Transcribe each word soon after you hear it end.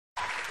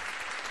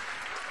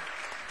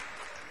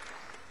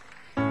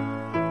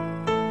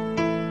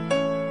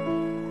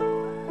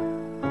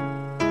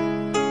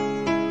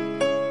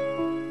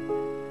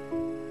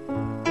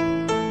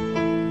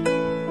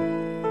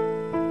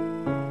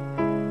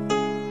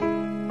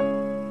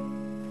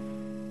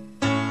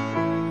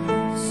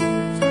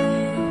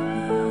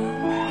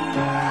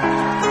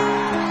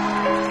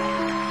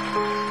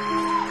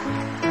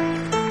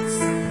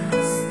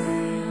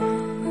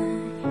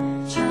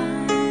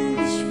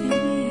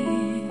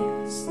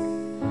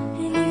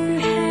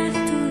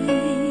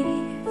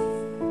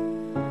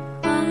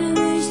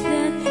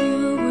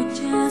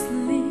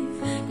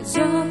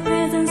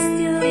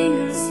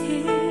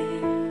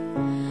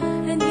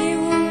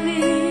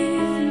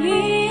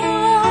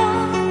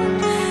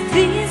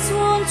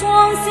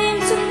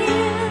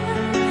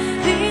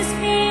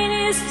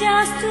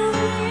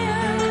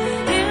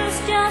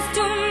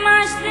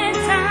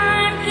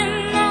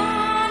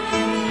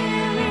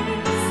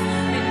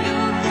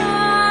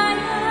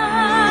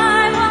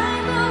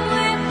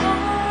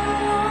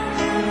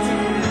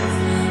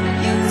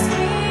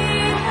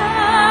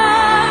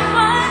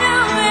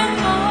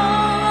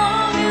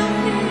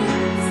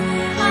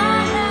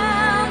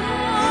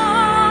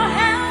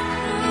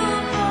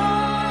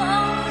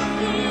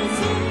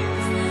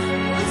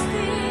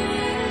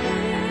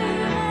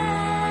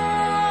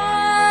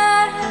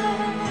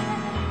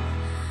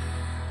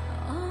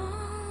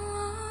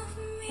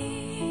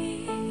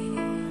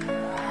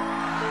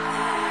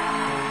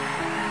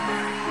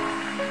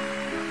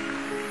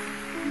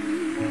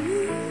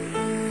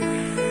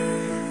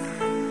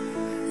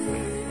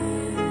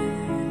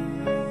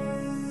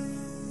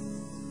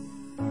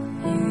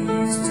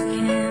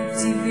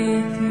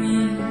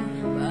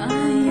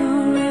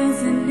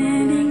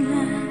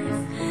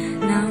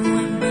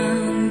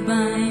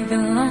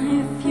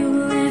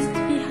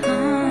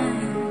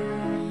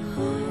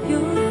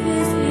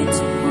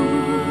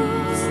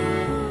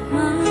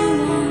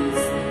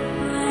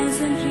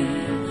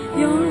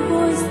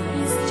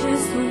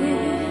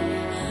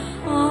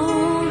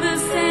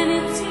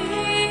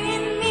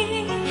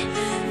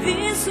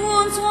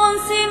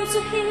seem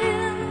to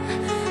heal.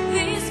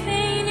 This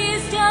pain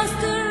is just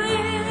too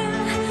real.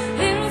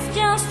 It's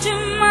just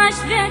too much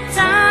that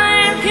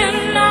time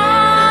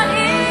cannot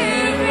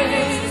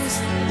erase.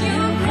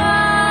 You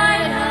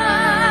cried,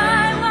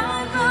 I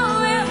wipe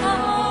away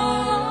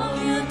all of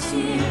your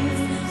tears.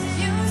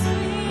 You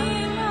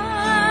scream,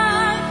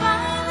 I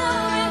find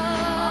away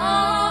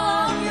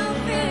all of your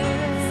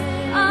fears.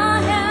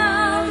 I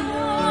held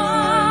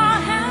your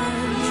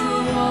hand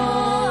through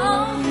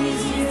all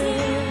these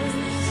years.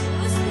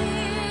 You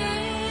still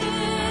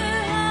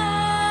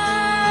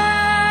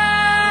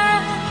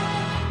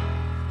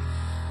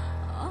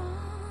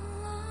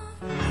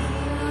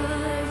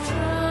I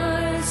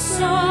tried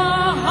so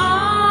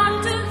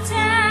hard to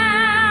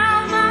tell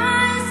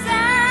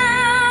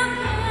myself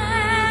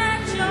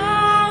that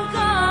you're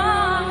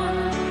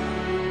gone,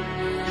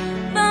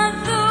 but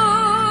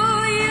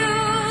though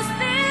you're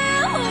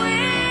still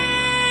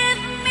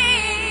with me,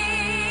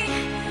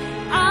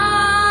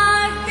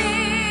 I've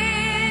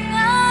been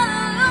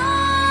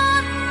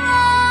alone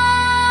all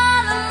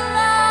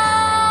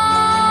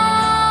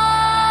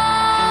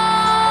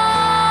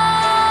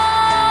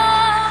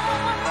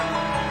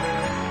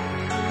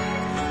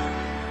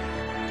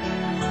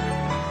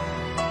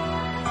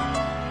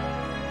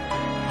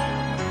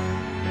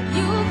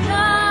You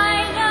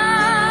cried, I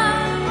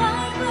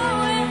wiped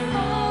away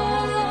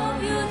all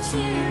of your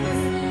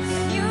tears.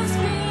 You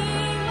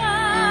scream,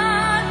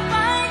 I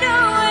find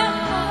away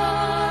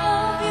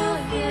all of your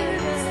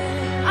fears.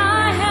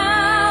 I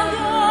held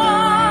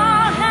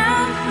your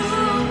hand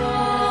through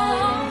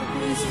all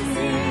these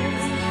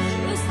years.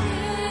 You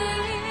still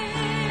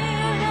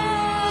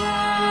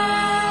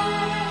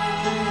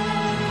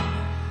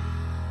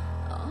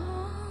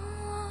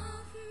all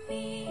of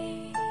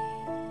me.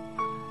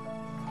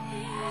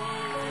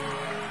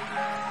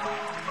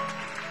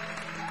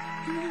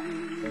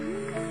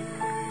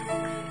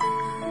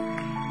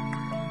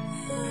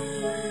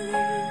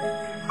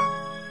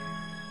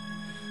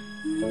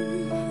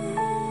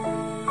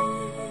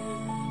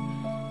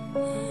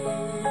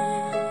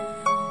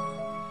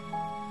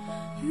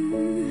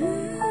 Mm-hmm.